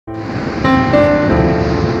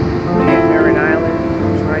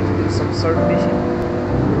surf fishing.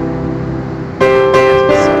 That's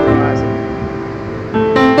the sunrise.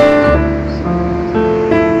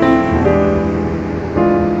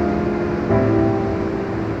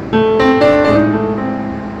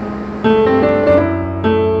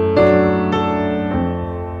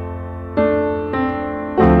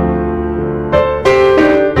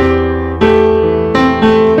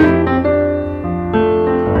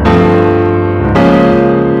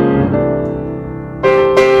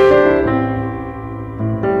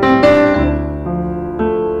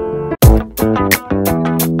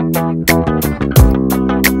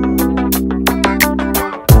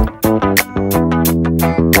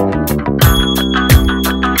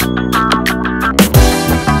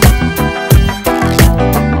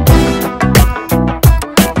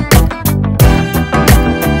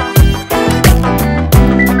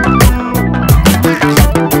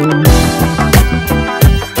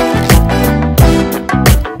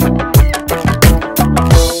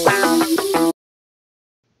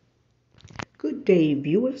 Good day,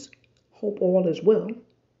 viewers. Hope all is well.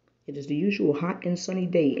 It is the usual hot and sunny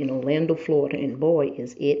day in Orlando, Florida, and boy,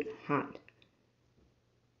 is it hot.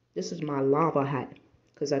 This is my lava hat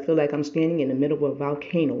because I feel like I'm standing in the middle of a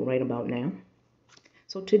volcano right about now.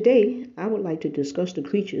 So today, I would like to discuss the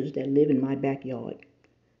creatures that live in my backyard.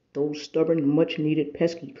 Those stubborn, much-needed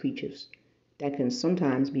pesky creatures that can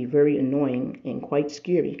sometimes be very annoying and quite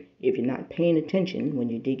scary if you're not paying attention when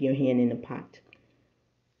you dig your hand in a pot.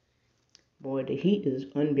 Boy, the heat is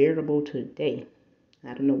unbearable today.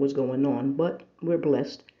 I don't know what's going on, but we're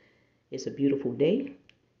blessed. It's a beautiful day,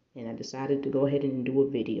 and I decided to go ahead and do a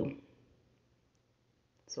video.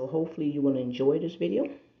 So hopefully you will enjoy this video,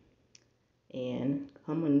 and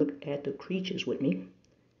come and look at the creatures with me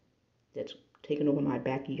that's taking over my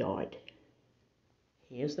backyard.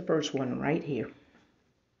 Here's the first one right here.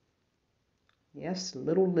 Yes,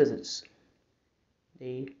 little lizards.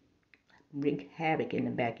 They wreak havoc in the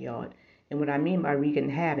backyard. And what I mean by wreaking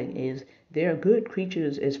havoc is they're good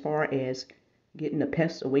creatures as far as getting the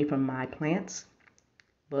pests away from my plants.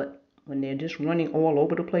 But when they're just running all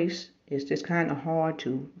over the place, it's just kind of hard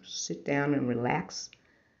to sit down and relax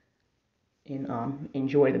and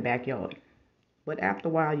enjoy the backyard. But after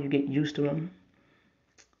a while, you get used to them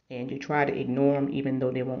and you try to ignore them even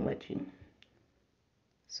though they won't let you.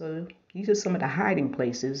 So these are some of the hiding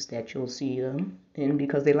places that you'll see them in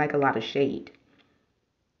because they like a lot of shade.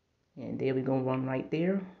 And there we go, one right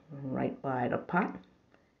there, right by the pot.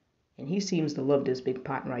 And he seems to love this big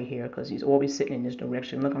pot right here because he's always sitting in this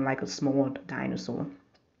direction looking like a small dinosaur.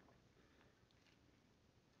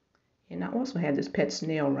 And I also have this pet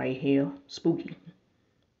snail right here, Spooky.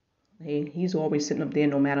 He's always sitting up there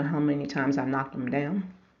no matter how many times I knock him down.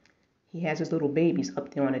 He has his little babies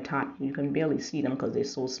up there on the top. You can barely see them because they're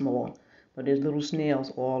so small. But there's little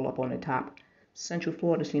snails all up on the top. Central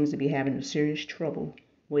Florida seems to be having serious trouble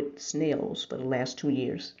with snails for the last 2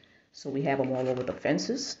 years. So we have them all over the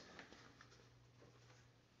fences,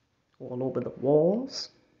 all over the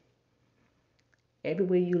walls.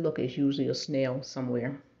 Everywhere you look is usually a snail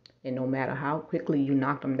somewhere. And no matter how quickly you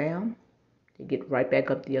knock them down, they get right back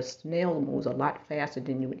up there. A snail moves a lot faster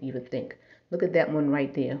than you would even think. Look at that one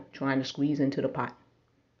right there, trying to squeeze into the pot.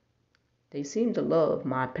 They seem to love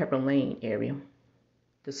my Pepper Lane area.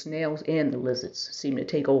 The snails and the lizards seem to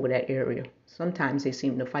take over that area. Sometimes they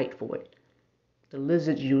seem to fight for it. The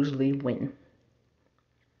lizards usually win.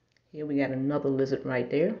 Here we got another lizard right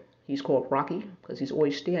there. He's called Rocky because he's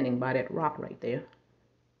always standing by that rock right there.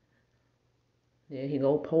 There he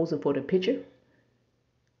go, posing for the picture,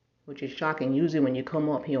 which is shocking. Usually when you come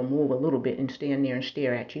up, he'll move a little bit and stand there and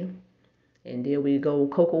stare at you. And there we go,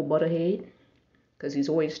 Cocoa Butterhead, because he's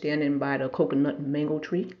always standing by the coconut mango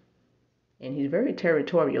tree. And he's very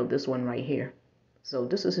territorial, this one right here. So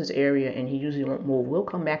this is his area, and he usually won't move. We'll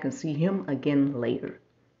come back and see him again later.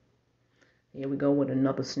 Here we go with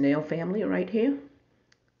another snail family right here.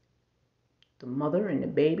 The mother and the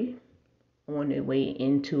baby on their way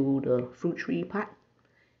into the fruit tree pot.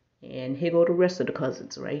 And here go the rest of the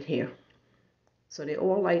cousins right here. So they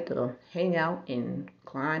all like to hang out and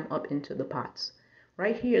climb up into the pots.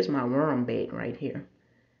 Right here is my worm bed right here.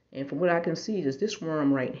 And from what I can see is this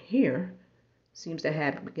worm right here seems to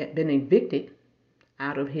have been evicted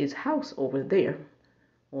out of his house over there.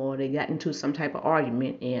 Or they got into some type of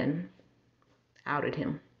argument and outed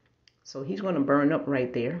him. So he's going to burn up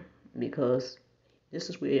right there because this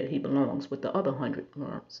is where he belongs with the other 100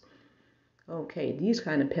 worms. Okay, these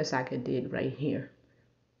kind of pests I could dig right here.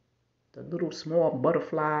 The little small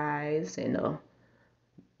butterflies and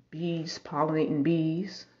bees, pollinating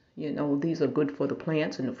bees. You know, these are good for the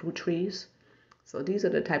plants and the fruit trees. So these are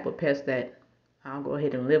the type of pests that I'll go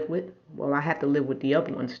ahead and live with. Well, I have to live with the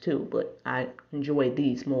other ones too, but I enjoy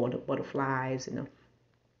these more, the butterflies and the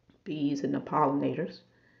bees and the pollinators.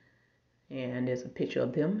 And there's a picture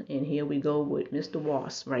of them. And here we go with Mr.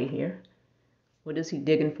 Wasp right here. What is he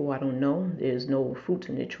digging for? I don't know. There's no fruits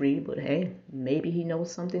in the tree, but hey, maybe he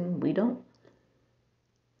knows something we don't.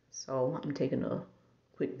 So I'm taking a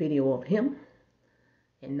quick video of him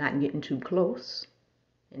and not getting too close.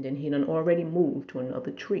 And then he done already moved to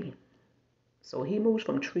another tree. So he moves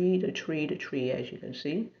from tree to tree to tree, as you can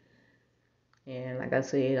see. And like I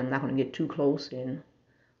said, I'm not going to get too close and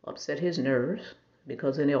upset his nerves,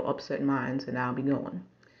 because then they'll upset mine and I'll be going.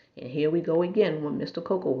 And here we go again with Mr.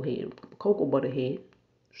 Cocoa Butterhead,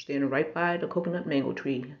 standing right by the coconut mango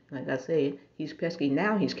tree. Like I said, he's pesky.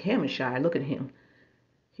 Now he's camera shy. Look at him.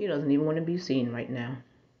 He doesn't even want to be seen right now.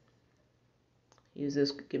 He's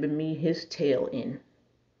just giving me his tail in.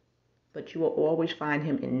 But you will always find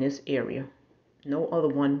him in this area. No other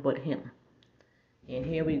one but him. And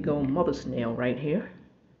here we go, Mother Snail right here.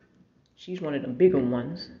 She's one of the bigger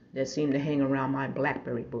ones that seem to hang around my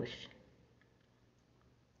blackberry bush.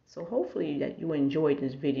 So hopefully that you enjoyed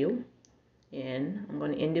this video. And I'm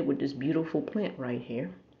going to end it with this beautiful plant right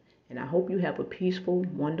here. And I hope you have a peaceful,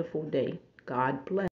 wonderful day. God bless.